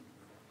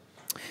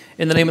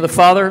In the name of the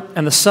Father,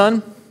 and the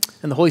Son,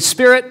 and the Holy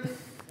Spirit.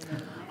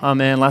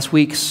 Amen. Last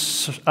week,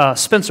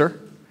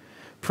 Spencer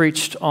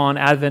preached on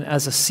Advent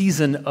as a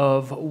season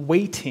of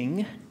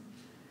waiting,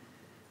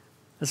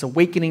 as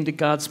awakening to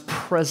God's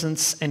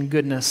presence and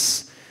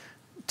goodness.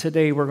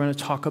 Today, we're going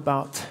to talk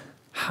about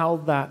how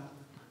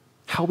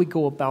we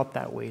go about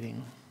that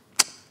waiting.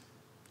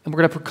 And we're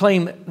going to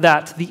proclaim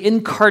that the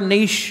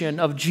incarnation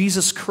of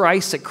Jesus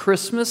Christ at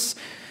Christmas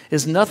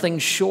is nothing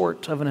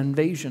short of an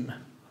invasion.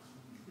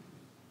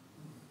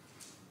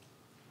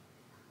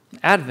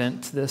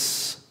 Advent,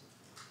 this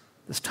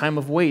time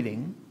of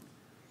waiting,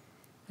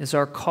 is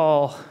our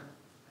call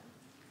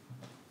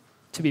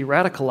to be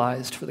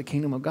radicalized for the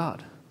kingdom of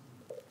God.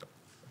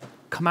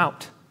 Come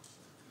out,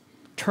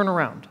 turn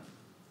around,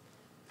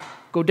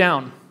 go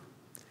down,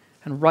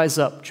 and rise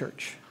up,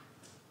 church.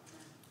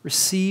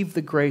 Receive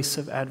the grace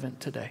of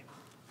Advent today.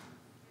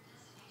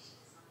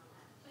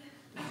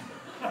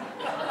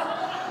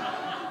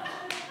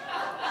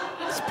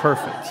 It's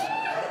perfect.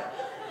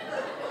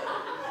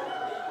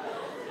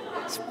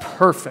 It's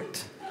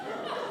perfect.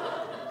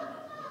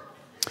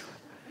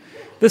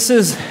 This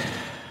is,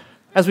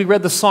 as we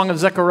read the Song of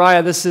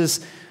Zechariah, this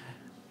is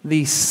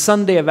the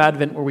Sunday of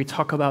Advent where we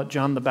talk about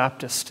John the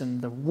Baptist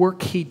and the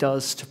work he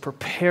does to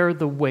prepare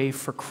the way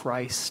for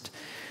Christ.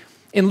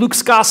 In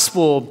Luke's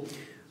Gospel,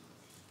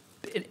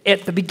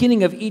 at the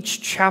beginning of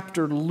each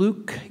chapter,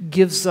 Luke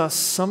gives us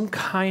some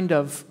kind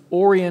of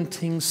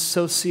orienting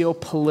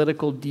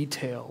socio-political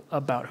detail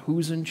about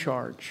who's in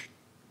charge.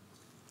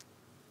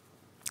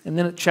 And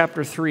then at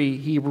chapter 3,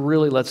 he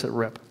really lets it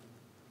rip.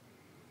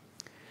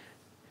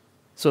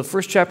 So the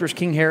first chapter is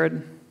King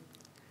Herod.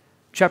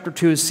 Chapter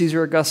 2 is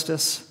Caesar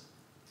Augustus.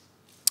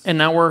 And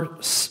now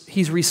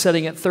he's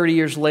resetting it 30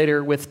 years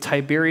later with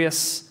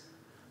Tiberius,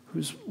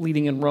 who's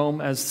leading in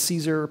Rome as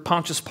Caesar,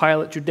 Pontius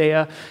Pilate,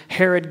 Judea,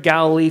 Herod,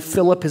 Galilee,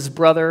 Philip, his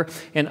brother,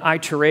 and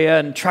Iturea,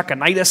 and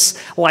Trachonitis,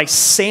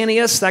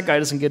 Lysanias, that guy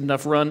doesn't get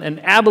enough run, and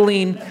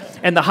Abilene,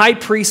 and the high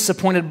priests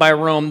appointed by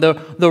Rome.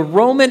 The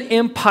Roman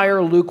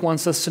Empire, Luke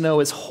wants us to know,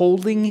 is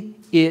holding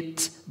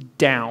it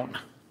down.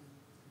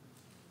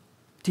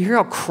 Do you hear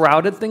how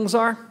crowded things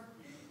are?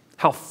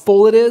 How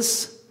full it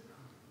is?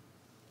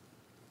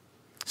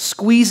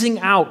 Squeezing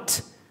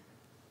out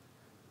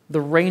the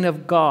reign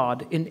of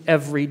God in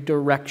every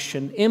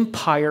direction.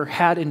 Empire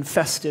had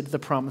infested the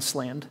promised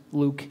land,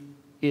 Luke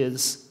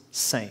is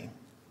saying.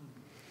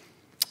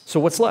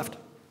 So what's left?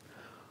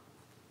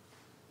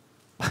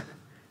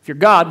 If you're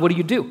God, what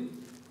do?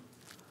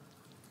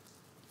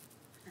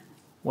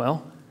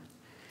 Well,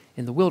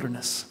 in the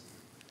wilderness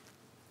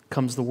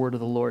comes the word of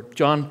the Lord.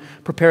 John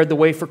prepared the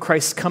way for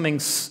Christ's coming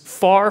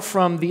far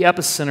from the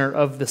epicenter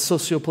of the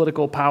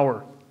socio-political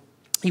power.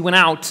 He went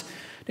out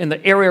in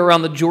the area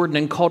around the Jordan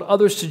and called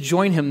others to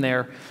join him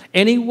there.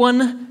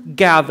 Anyone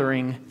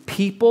gathering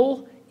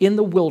people in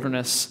the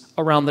wilderness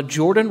around the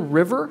Jordan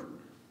River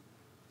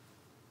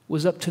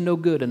was up to no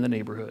good in the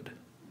neighborhood.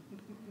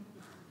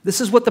 This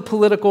is what the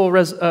political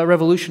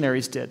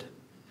revolutionaries did.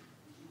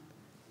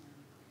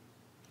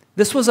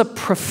 This was a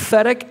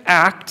prophetic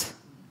act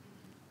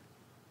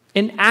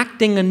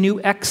enacting a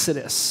new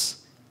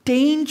exodus,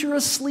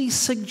 dangerously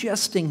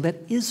suggesting that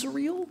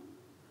Israel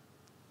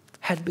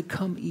had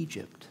become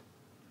Egypt.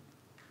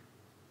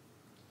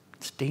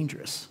 It's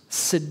dangerous,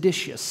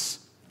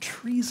 seditious,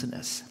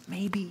 treasonous,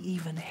 maybe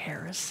even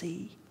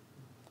heresy.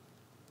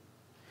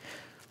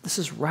 This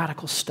is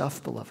radical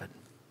stuff, beloved.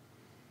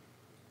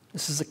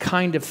 This is the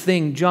kind of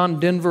thing John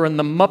Denver and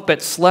the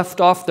Muppets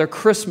left off their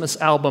Christmas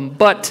album.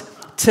 But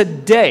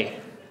today,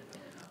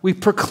 we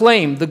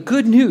proclaim the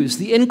good news,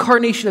 the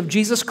incarnation of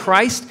Jesus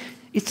Christ.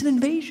 It's an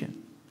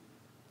invasion.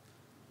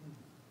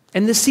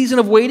 And this season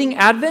of waiting,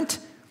 Advent,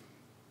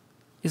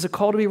 is a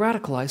call to be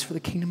radicalized for the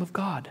kingdom of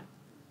God.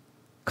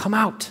 Come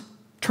out,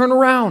 turn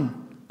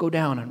around, go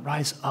down, and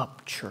rise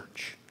up,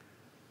 church.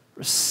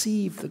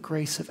 Receive the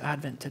grace of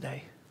Advent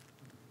today.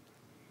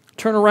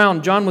 Turn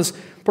around. John was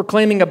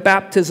proclaiming a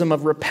baptism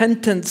of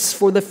repentance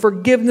for the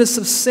forgiveness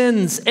of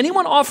sins.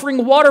 Anyone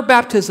offering water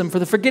baptism for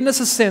the forgiveness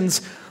of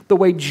sins, the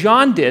way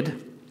John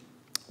did,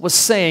 was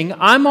saying,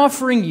 I'm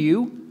offering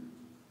you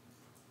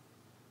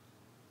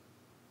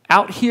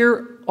out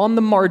here on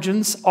the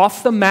margins,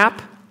 off the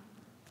map,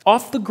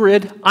 off the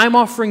grid, I'm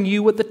offering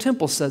you what the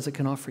temple says it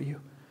can offer you.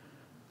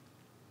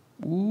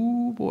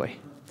 Ooh, boy.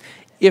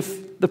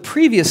 If the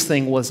previous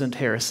thing wasn't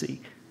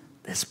heresy,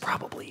 this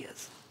probably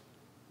is.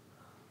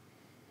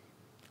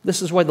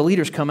 This is why the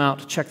leaders come out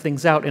to check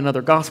things out in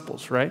other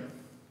gospels, right?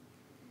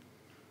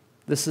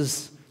 This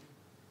is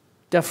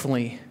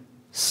definitely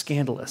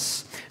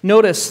scandalous.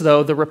 Notice,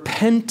 though, the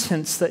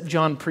repentance that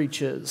John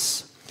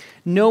preaches,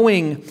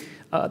 knowing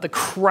the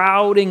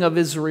crowding of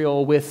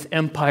Israel with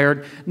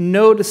empire,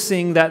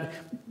 noticing that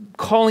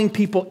calling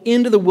people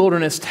into the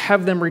wilderness to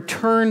have them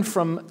return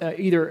from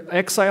either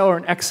exile or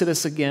an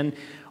exodus again,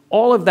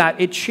 all of that,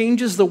 it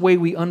changes the way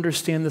we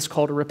understand this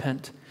call to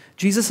repent.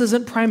 John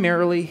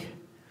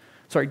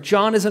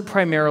isn't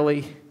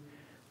primarily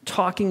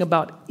talking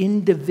about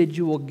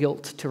individual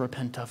guilt to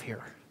repent of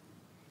here.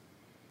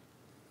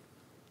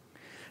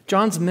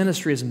 John's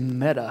ministry is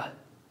meta,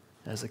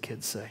 as the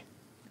kids say.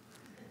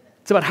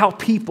 It's about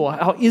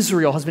how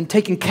Israel has been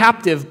taken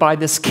captive by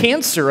this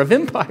cancer of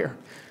empire.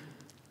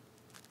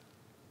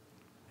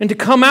 And to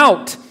come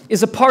out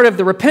is a part of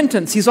the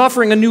repentance. He's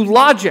offering a new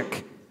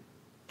logic,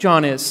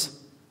 John is.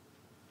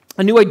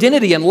 A new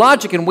identity and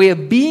logic and way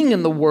of being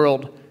in the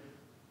world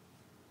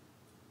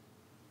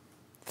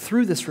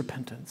through this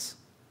repentance.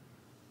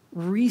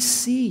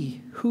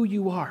 Re-see who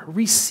you are.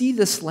 Re-see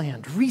this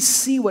land.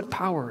 Re-see what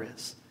power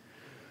is.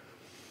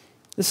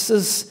 This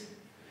is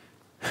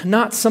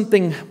not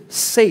something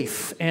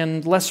safe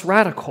and less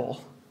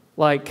radical,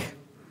 like,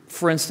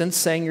 for instance,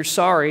 saying you're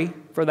sorry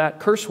for that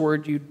curse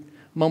word you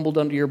mumbled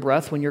under your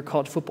breath when your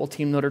college football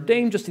team, Notre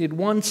Dame, just needed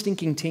one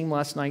stinking team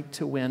last night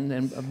to win,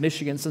 and of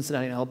Michigan,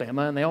 Cincinnati, and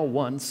Alabama, and they all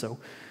won, so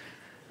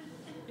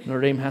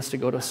Notre Dame has to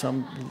go to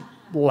some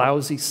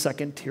lousy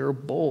second-tier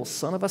bowl.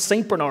 Son of a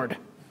St. Bernard.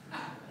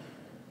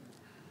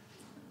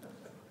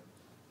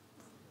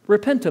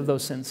 Repent of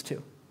those sins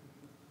too.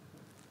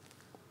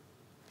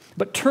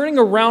 But turning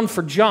around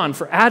for John,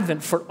 for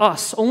Advent, for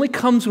us, only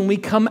comes when we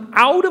come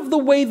out of the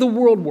way the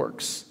world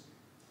works,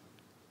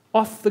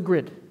 off the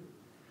grid.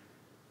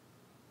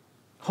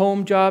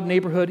 Home, job,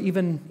 neighborhood,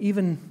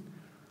 even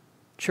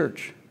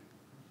church.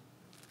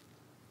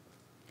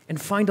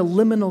 And find a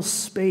liminal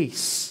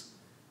space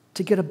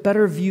to get a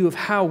better view of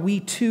how we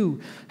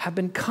too have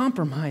been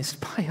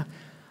compromised by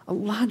a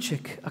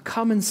logic, a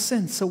common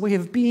sense, a way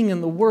of being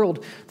in the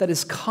world that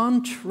is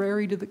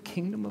contrary to the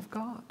kingdom of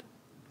God.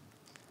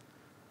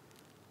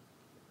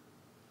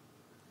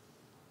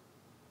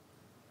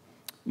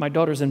 My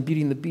daughter's in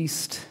Beauty and the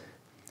Beast.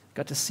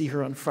 Got to see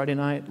her on Friday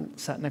night,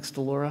 sat next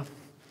to Laura.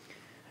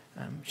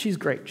 She's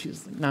great.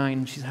 She's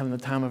 9. She's having the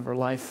time of her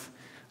life.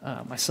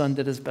 My son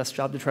did his best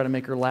job to try to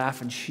make her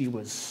laugh, and she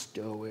was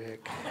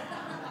stoic.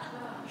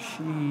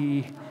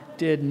 She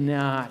did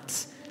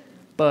not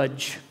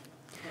budge.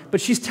 But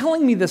she's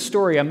telling me this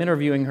story. I'm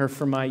interviewing her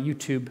for my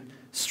YouTube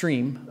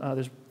stream.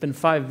 There's been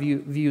 5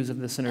 views of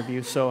this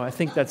interview, so I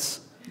think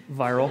that's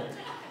viral.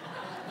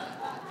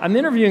 I'm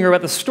interviewing her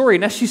about the story,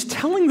 and as she's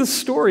telling the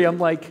story, I'm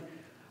like,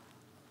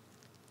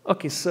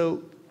 okay,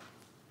 so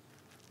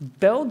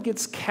Belle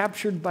gets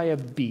captured by a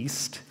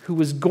beast who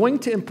was going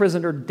to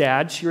imprison her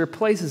dad. She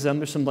replaces him.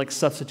 There's some like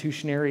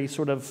substitutionary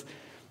sort of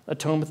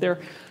atonement there.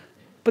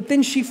 But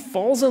then she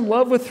falls in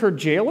love with her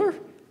jailer?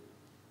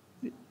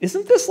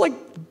 Isn't this like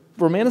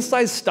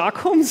romanticized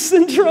Stockholm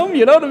Syndrome?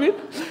 You know what I mean?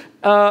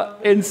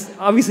 And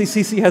obviously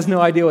Cece has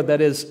no idea what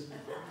that is.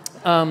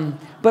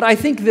 But I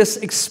think this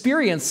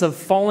experience of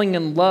falling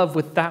in love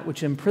with that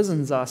which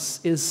imprisons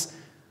us is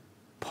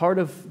part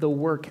of the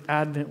work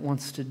Advent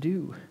wants to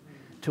do,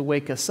 to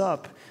wake us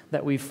up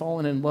that we've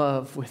fallen in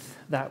love with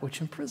that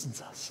which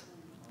imprisons us.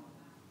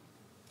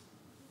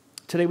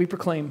 Today we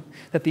proclaim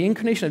that the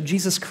incarnation of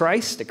Jesus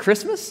Christ at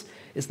Christmas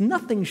is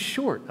nothing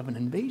short of an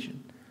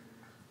invasion.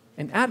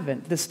 And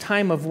Advent, this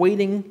time of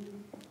waiting,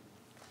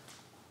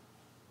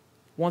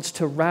 wants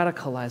to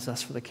radicalize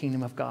us for the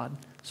kingdom of God.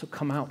 So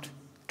come out,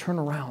 turn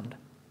around,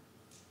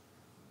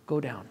 go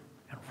down,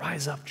 and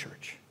rise up,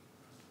 church.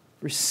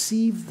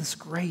 Receive this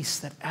grace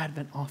that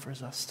Advent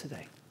offers us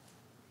today.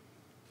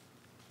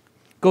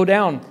 Go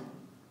down.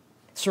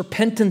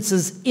 Repentance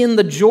is in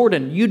the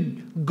Jordan.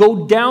 You'd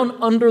go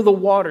down under the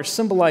water,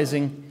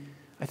 symbolizing,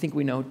 I think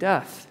we know,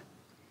 death.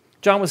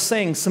 John was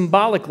saying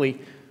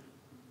symbolically,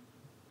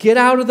 get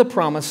out of the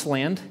promised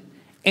land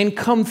and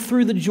come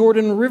through the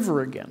Jordan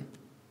River again.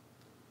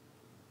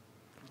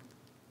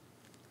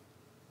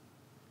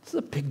 This is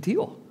a big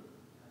deal.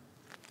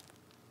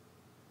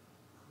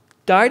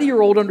 Die to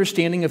your old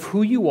understanding of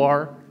who you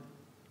are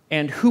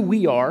and who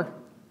we are,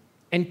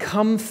 and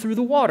come through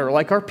the water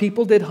like our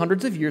people did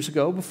hundreds of years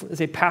ago as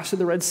they passed through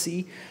the Red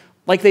Sea,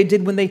 like they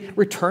did when they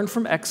returned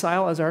from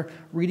exile, as our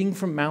reading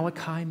from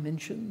Malachi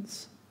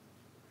mentions.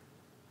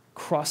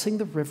 Crossing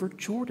the river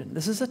Jordan.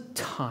 This is a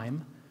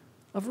time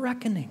of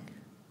reckoning.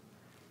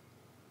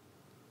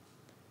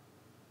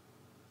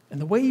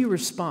 And the way you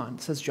respond,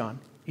 says John,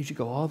 is you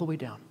go all the way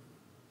down.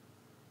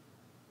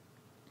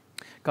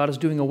 God is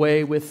doing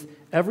away with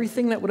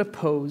everything that would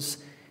oppose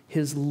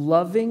his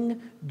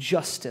loving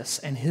justice,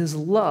 and his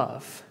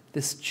love,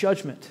 this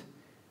judgment,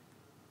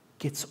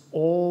 gets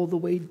all the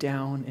way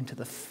down into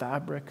the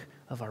fabric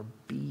of our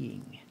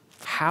being,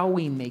 how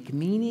we make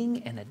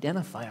meaning and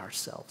identify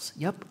ourselves.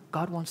 Yep,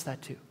 God wants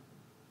that too.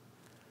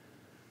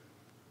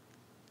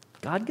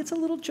 God gets a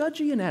little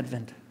judgy in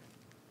Advent,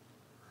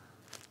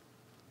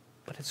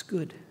 but it's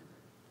good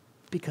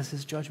because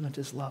his judgment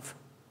is love.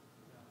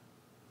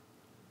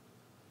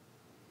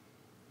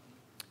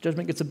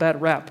 Judgment gets a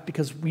bad rap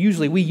because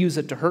usually we use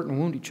it to hurt and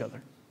wound each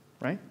other,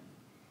 right?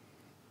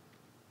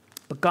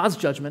 But God's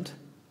judgment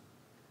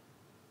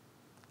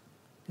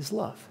is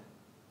love.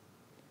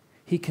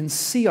 He can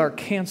see our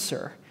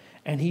cancer,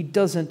 and he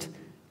doesn't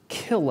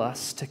kill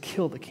us to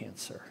kill the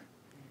cancer.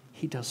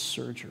 He does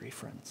surgery,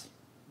 friends.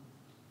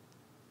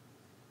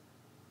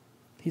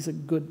 He's a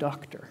good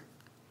doctor.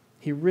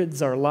 He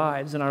rids our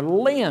lives and our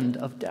land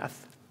of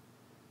death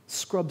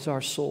scrubs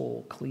our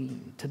soul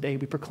clean. Today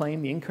we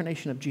proclaim the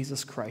incarnation of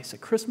Jesus Christ.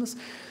 At Christmas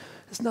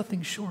is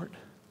nothing short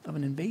of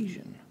an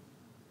invasion.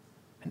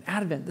 And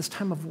Advent, this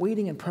time of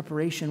waiting and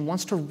preparation,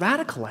 wants to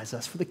radicalize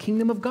us for the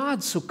kingdom of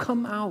God. So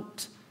come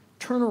out,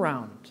 turn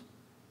around,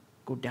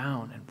 go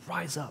down, and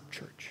rise up,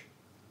 church.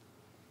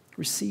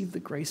 Receive the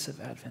grace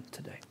of Advent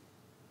today.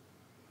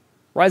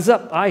 Rise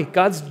up.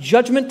 God's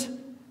judgment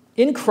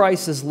in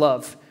Christ is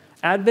love.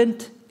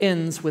 Advent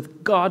ends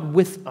with God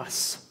with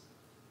us.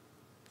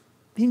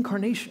 The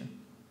incarnation.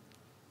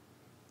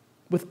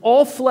 With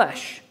all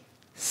flesh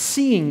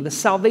seeing the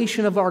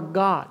salvation of our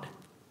God,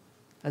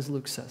 as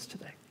Luke says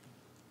today.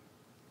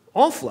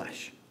 All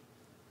flesh.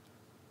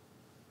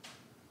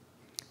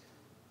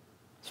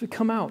 So we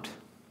come out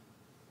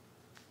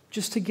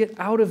just to get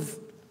out of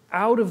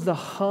the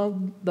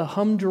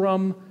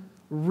humdrum,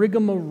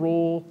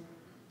 rigmarole,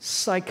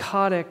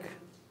 psychotic,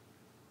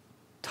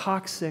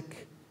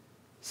 toxic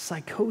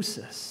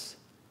psychosis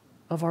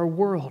of our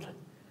world.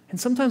 And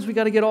sometimes we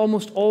got to get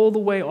almost all the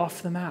way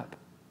off the map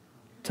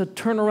to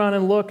turn around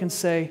and look and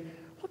say,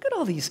 look at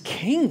all these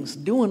kings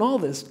doing all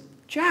this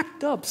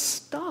jacked up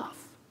stuff.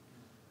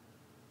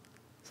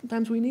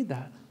 Sometimes we need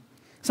that.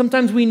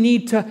 Sometimes we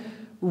need to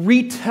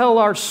retell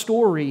our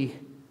story.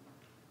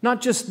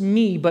 Not just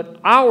me, but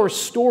our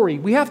story.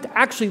 We have to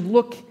actually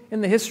look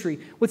in the history.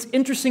 What's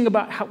interesting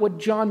about what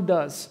John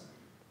does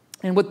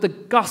and what the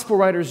gospel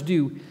writers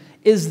do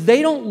is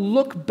they don't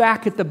look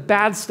back at the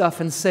bad stuff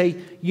and say,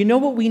 you know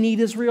what we need,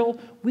 Israel?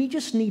 We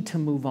just need to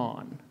move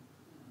on.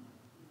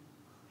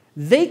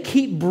 They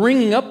keep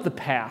bringing up the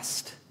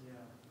past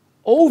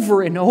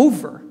over and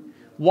over.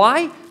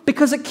 Why?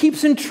 Because it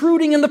keeps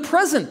intruding in the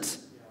present.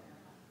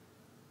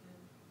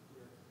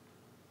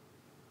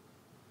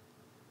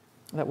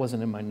 That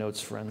wasn't in my notes,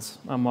 friends.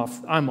 I'm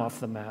off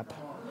the map.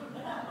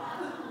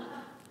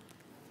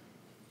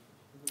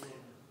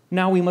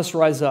 Now we must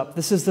rise up.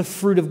 This is the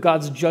fruit of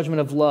God's judgment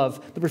of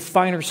love, the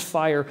refiner's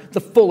fire, the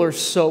fuller's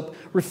soap,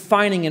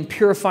 refining and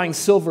purifying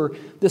silver.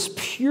 This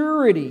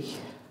purity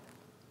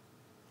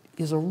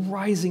is a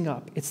rising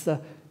up. It's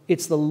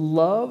the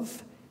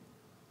love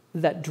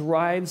that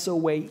drives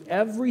away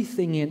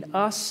everything in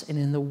us and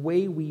in the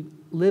way we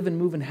live and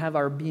move and have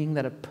our being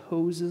that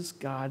opposes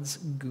God's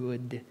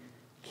good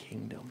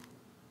kingdom.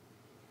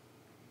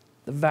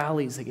 The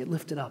valleys that get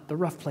lifted up, the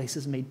rough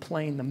places made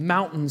plain, the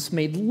mountains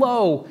made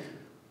low.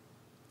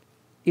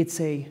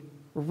 It's a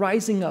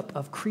rising up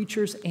of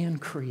creatures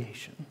and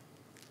creation.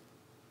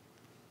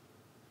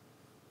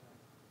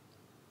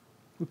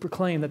 We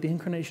proclaim that the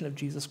incarnation of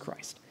Jesus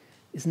Christ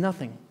is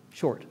nothing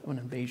short of an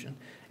invasion.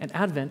 And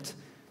Advent,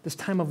 this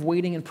time of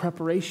waiting and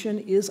preparation,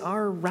 is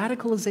our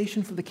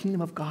radicalization for the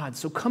kingdom of God.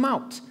 So come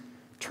out,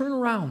 turn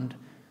around,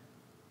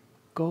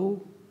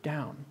 go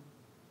down,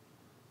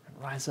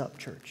 and rise up,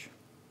 church.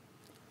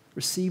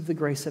 Receive the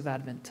grace of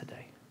Advent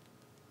today.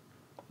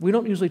 We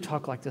don't usually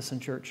talk like this in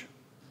church.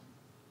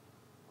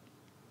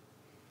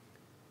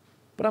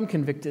 But I'm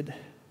convicted.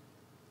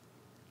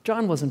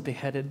 John wasn't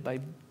beheaded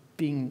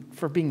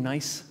for being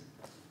nice.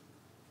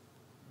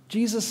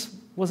 Jesus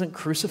wasn't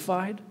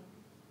crucified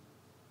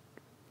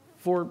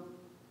for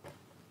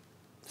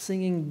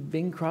singing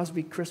Bing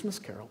Crosby Christmas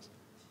carols.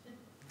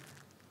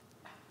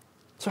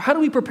 So how do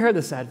we prepare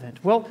this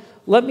Advent? Well,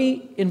 let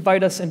me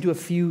invite us into a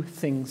few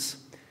things.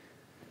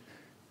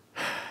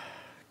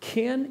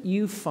 Can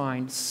you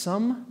find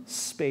some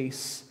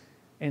space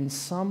and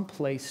some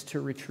place to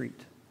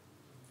retreat?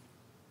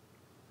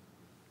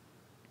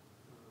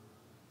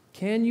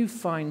 Can you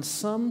find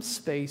some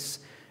space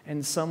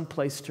and some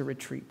place to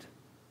retreat?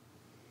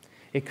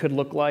 It could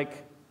look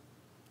like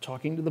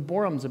talking to the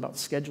Borums about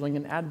scheduling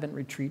an Advent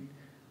retreat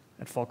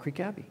at Fall Creek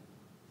Abbey.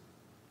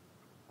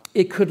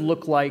 It could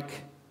look like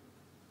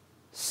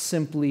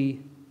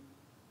simply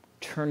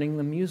turning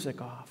the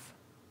music off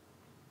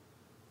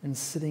and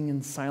sitting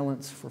in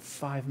silence for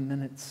 5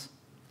 minutes.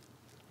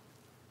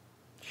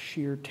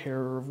 Sheer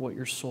terror of what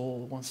your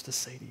soul wants to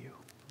say to you.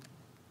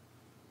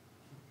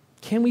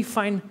 Can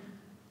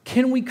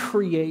we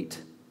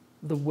create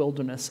the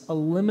wilderness, a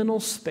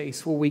liminal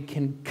space where we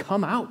can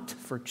come out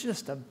for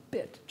just a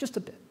bit?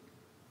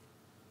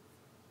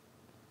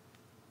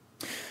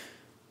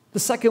 The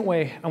second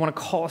way I want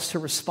to call us to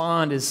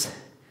respond is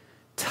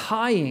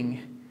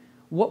tying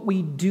what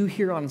we do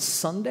here on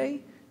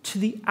Sunday to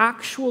the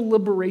actual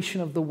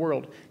liberation of the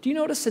world. Do you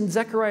notice in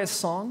Zechariah's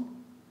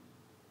song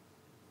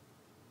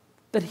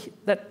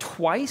that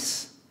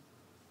twice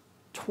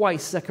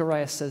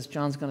Zechariah says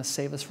John's going to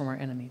save us from our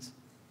enemies?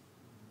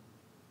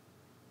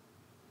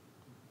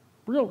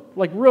 Real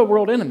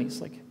world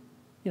enemies,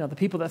 the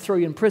people that throw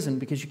you in prison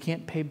because you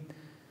can't pay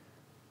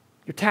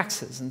your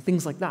taxes and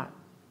things like that.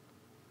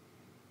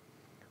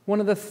 One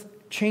of the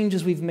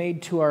changes we've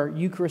made to our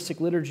Eucharistic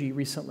liturgy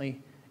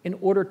recently in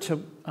order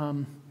to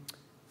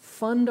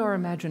fund our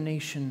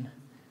imagination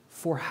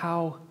for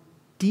how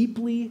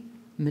deeply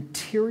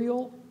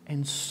material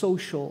and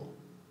social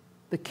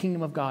the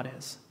kingdom of God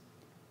is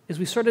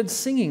we started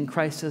singing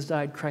Christ has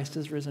died, Christ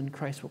has risen,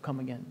 Christ will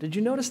come again. Did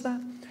you notice that?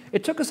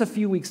 It took us a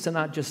few weeks to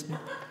not just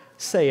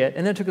say it,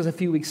 and then it took us a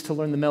few weeks to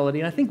learn the melody,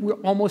 and I think we're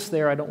almost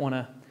there. I don't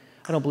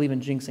believe in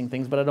jinxing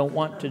things, but I don't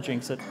want to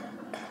jinx it.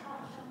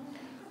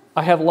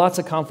 I have lots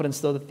of confidence,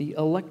 though, that the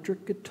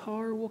electric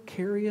guitar will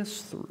carry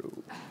us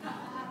through.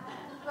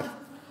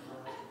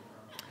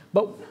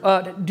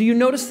 But do you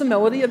notice the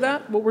melody of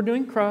that, what we're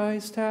doing?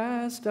 Christ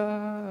has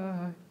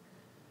died.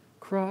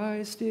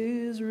 Christ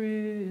is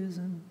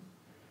risen.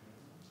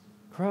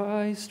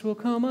 Christ will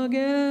come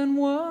again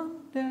one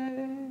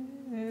day.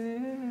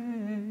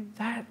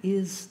 That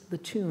is the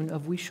tune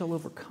of We Shall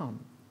Overcome.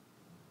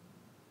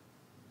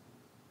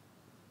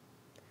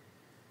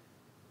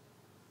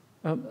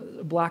 A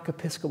black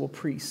Episcopal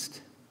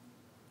priest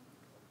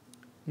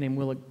named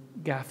Willa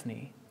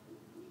Gaffney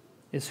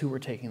is who we're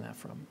taking that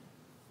from.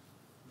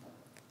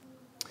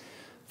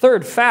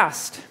 Third,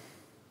 fast,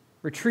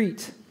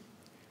 retreat,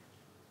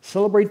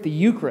 celebrate the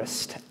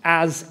Eucharist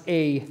as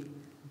a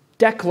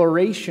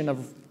declaration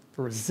of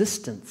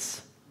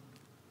resistance.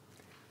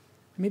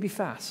 Maybe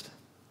fast.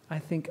 I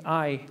think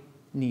I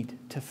need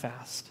to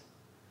fast.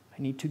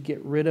 I need to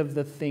get rid of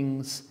the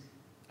things.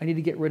 I need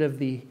to get rid of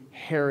the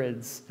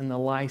Herods and the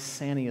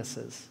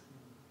Lysaniases,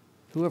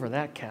 whoever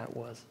that cat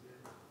was.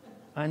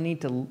 I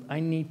need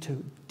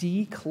to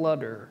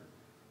declutter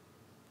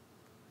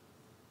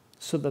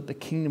so that the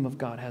kingdom of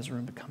God has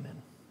room to come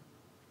in.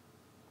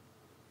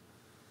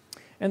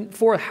 And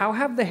fourth, how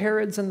have the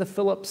Herods and the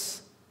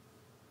Philips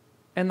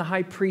and the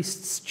high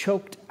priests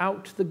choked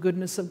out the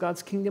goodness of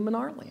God's kingdom in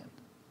our land?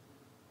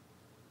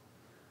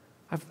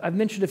 I've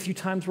mentioned a few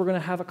times we're going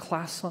to have a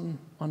class on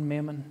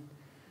mammon,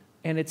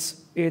 and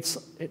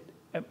it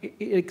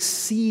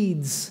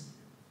exceeds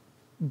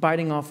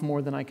biting off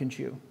more than I can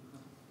chew.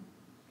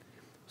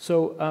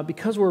 So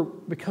because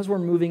we're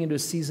moving into a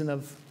season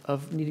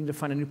of needing to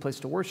find a new place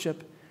to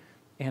worship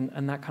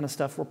and that kind of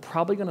stuff, we're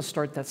probably going to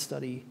start that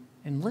study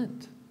in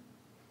Lent,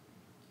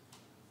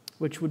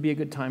 which would be a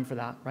good time for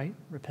that, right?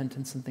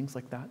 Repentance and things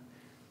like that.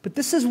 But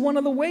this is one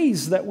of the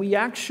ways that we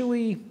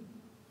actually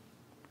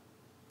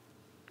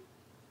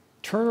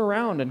turn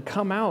around and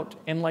come out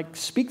and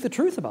speak the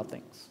truth about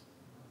things,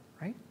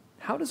 right?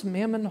 How does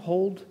mammon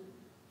hold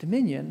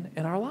dominion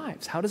in our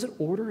lives? How does it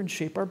order and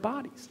shape our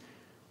bodies?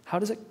 How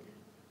does it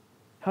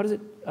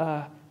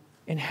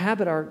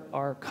inhabit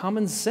our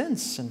common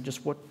sense and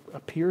just what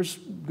appears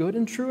good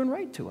and true and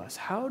right to us?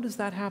 How does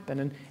that happen?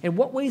 And in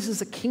what ways is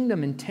the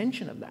kingdom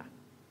intention of that?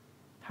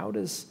 How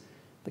does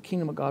the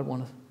kingdom of God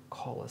want to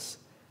call us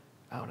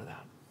out of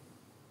that?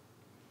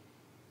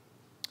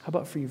 How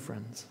about for you,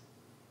 friends?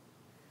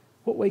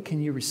 What way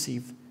can you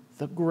receive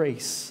the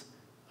grace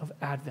of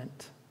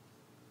Advent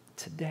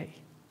today?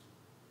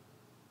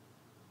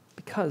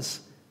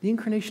 Because the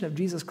incarnation of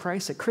Jesus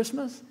Christ at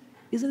Christmas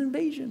is an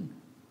invasion.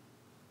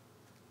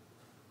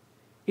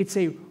 It's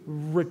a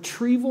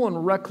retrieval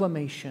and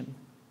reclamation.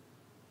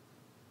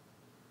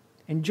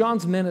 And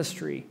John's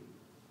ministry,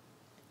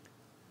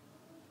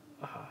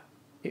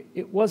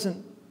 it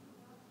wasn't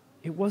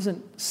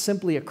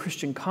simply a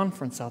Christian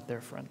conference out there,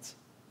 friends,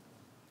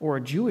 or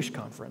a Jewish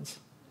conference.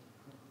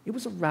 It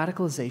was a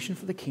radicalization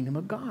for the kingdom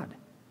of God.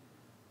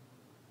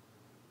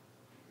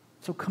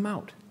 So come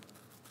out,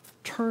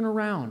 turn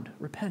around,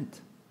 repent,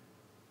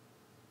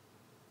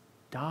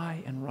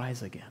 die and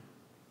rise again.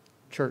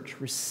 Church,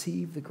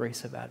 receive the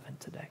grace of Advent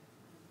today.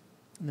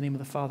 In the name of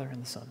the Father,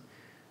 and the Son,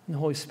 and the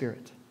Holy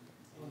Spirit.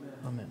 Amen.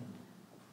 Amen.